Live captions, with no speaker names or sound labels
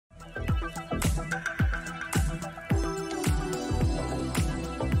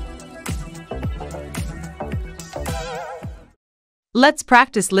Let's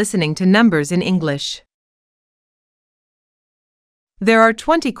practice listening to numbers in English. There are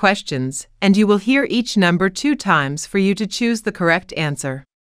 20 questions, and you will hear each number 2 times for you to choose the correct answer.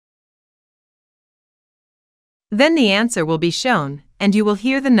 Then the answer will be shown, and you will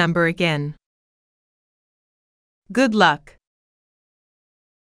hear the number again. Good luck.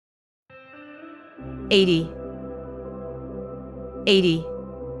 80, 80,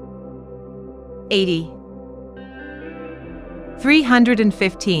 80.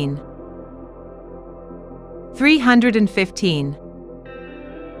 315, 315,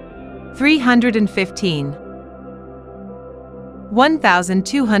 315.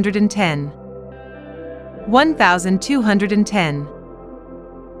 1210, 1210,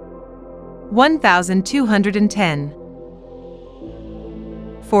 1210.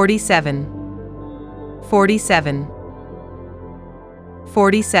 47, 47,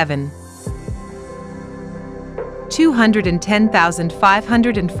 47.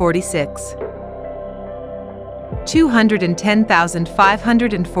 210,546,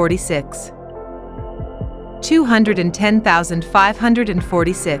 210,546,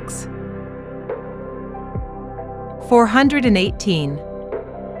 210,546. 418,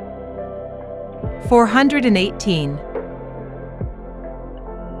 418,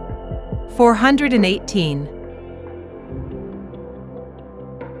 418.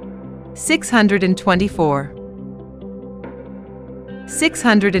 624,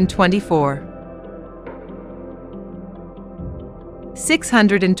 624,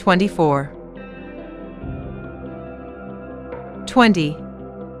 624. 20,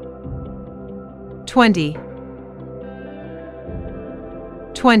 20,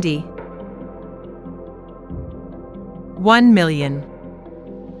 20. 1 million,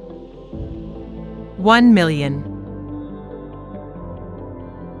 1 million,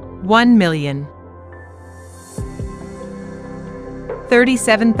 1 million.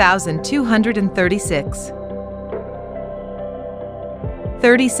 37,236,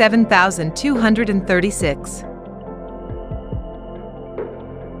 37,236,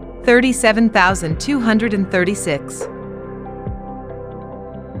 37,236.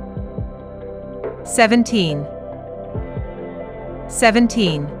 17,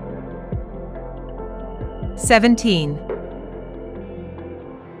 17, 17.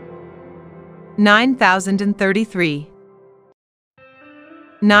 9,033,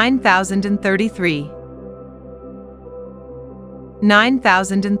 9,033,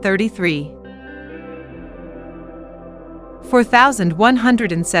 9,033.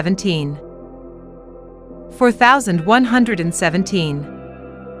 4,117, 4,117,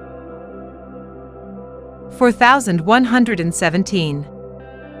 4,117.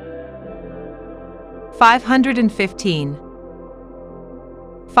 515,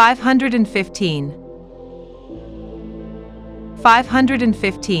 515,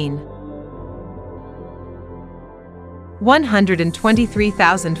 515.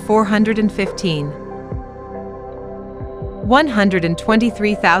 123,415,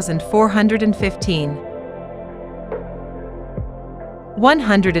 123,415,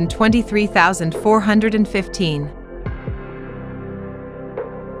 123,415.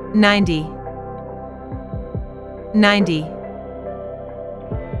 90, 90,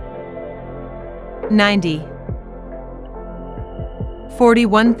 90.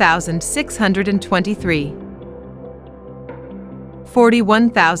 41,623,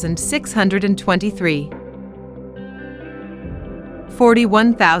 41,623,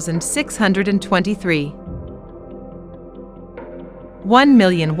 41,623.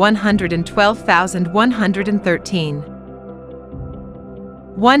 1,112,113,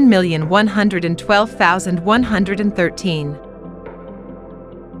 1,112,113,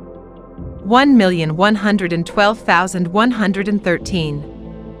 1,112,113.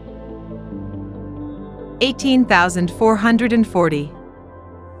 18,440,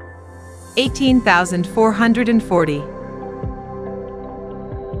 18,440,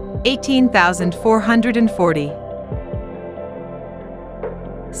 18,440.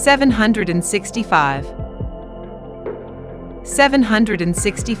 765,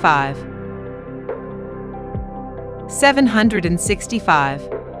 765, 765.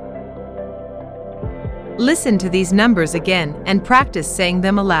 Listen to these numbers again and practice saying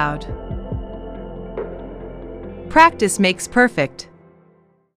them aloud. Practice makes perfect.